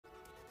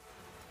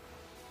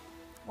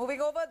Moving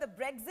over, the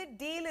Brexit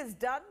deal is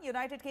done.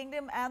 United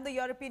Kingdom and the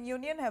European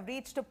Union have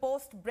reached a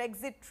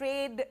post-Brexit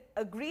trade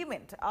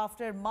agreement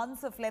after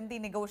months of lengthy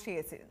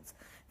negotiations.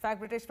 In fact,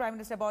 British Prime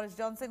Minister Boris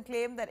Johnson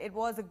claimed that it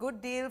was a good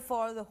deal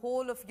for the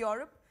whole of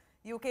Europe.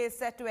 UK is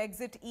set to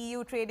exit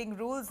EU trading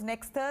rules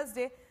next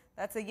Thursday.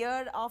 That's a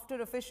year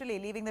after officially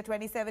leaving the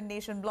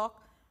 27-nation bloc.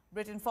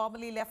 Britain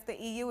formally left the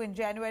EU in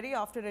January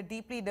after a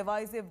deeply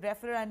divisive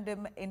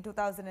referendum in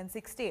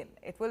 2016.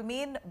 It will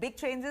mean big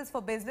changes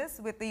for business,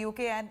 with the UK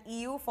and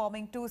EU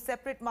forming two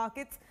separate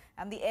markets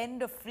and the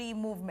end of free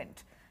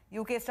movement.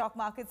 UK stock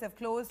markets have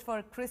closed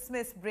for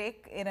Christmas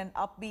break in an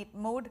upbeat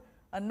mood.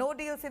 A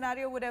no-deal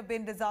scenario would have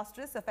been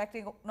disastrous,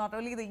 affecting not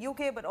only the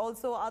UK but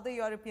also other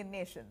European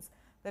nations.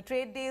 The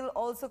trade deal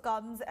also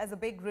comes as a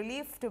big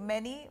relief to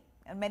many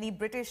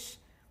British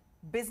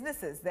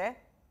businesses there,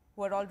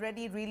 who are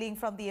already reeling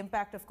from the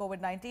impact of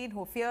COVID-19,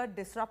 who feared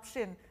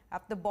disruption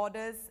at the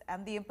borders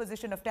and the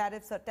imposition of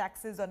tariffs or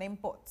taxes on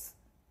imports.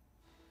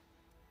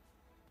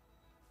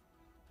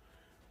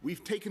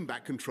 We've taken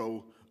back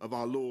control of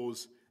our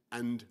laws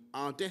and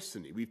our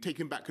destiny. We've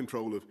taken back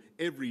control of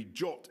every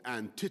jot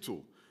and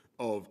tittle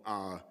of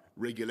our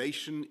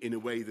regulation in a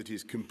way that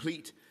is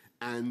complete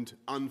and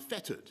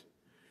unfettered.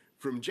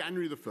 From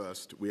January the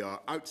 1st, we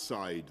are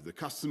outside the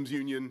customs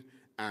union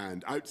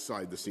and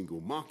outside the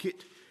single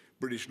market.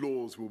 British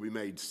laws will be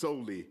made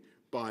solely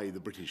by the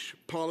British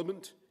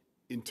Parliament,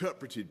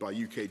 interpreted by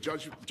UK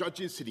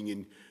judges sitting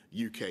in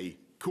UK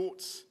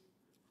courts,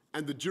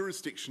 and the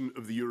jurisdiction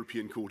of the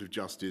European Court of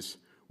Justice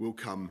will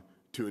come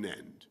to an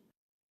end.